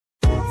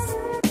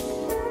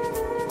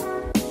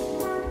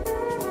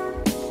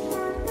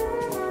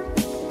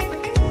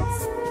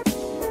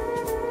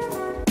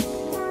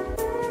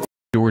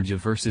Georgia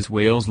vs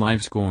Wales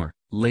live score,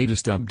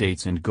 latest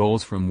updates and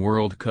goals from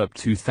World Cup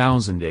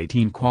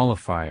 2018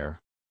 qualifier.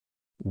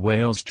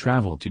 Wales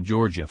travel to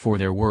Georgia for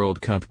their World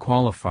Cup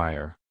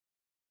qualifier.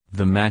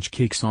 The match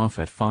kicks off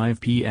at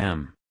 5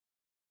 p.m.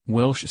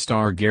 Welsh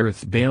star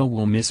Gareth Bale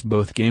will miss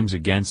both games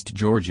against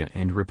Georgia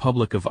and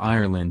Republic of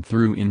Ireland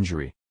through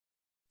injury.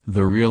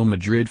 The Real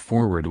Madrid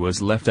forward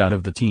was left out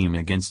of the team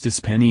against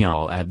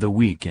Espanyol at the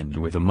weekend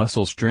with a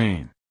muscle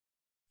strain.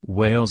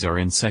 Wales are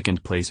in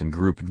second place in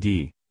Group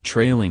D,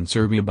 trailing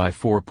Serbia by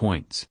 4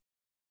 points.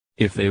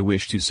 If they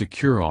wish to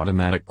secure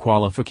automatic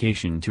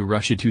qualification to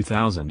Russia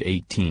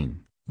 2018,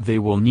 they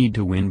will need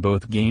to win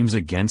both games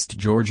against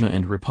Georgia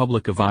and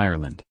Republic of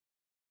Ireland.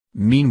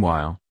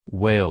 Meanwhile,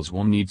 Wales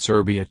will need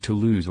Serbia to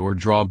lose or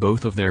draw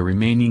both of their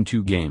remaining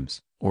 2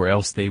 games, or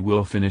else they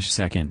will finish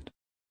second.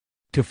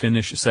 To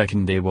finish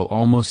second, they will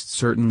almost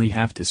certainly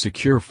have to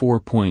secure 4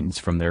 points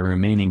from their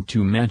remaining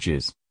 2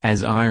 matches,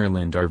 as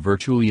Ireland are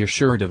virtually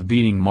assured of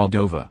beating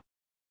Moldova.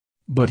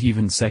 But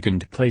even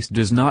second place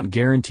does not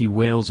guarantee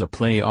Wales a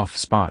playoff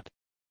spot.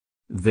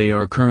 They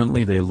are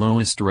currently the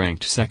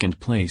lowest-ranked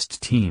second-placed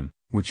team,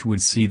 which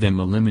would see them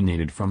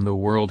eliminated from the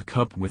World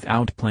Cup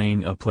without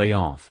playing a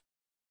playoff.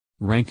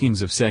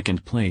 Rankings of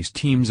second-place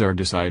teams are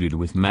decided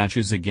with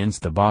matches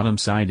against the bottom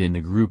side in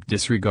the group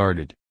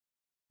disregarded.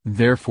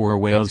 Therefore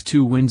Wales'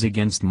 2 wins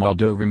against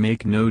Moldova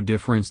make no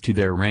difference to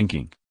their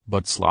ranking,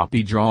 but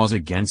sloppy draws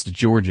against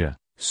Georgia,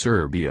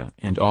 Serbia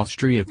and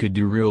Austria could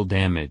do real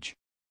damage.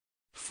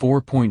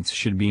 4 points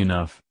should be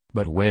enough,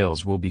 but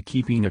Wales will be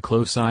keeping a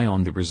close eye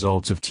on the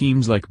results of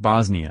teams like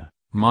Bosnia,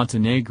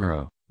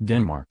 Montenegro,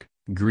 Denmark,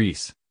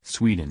 Greece,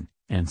 Sweden,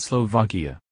 and Slovakia.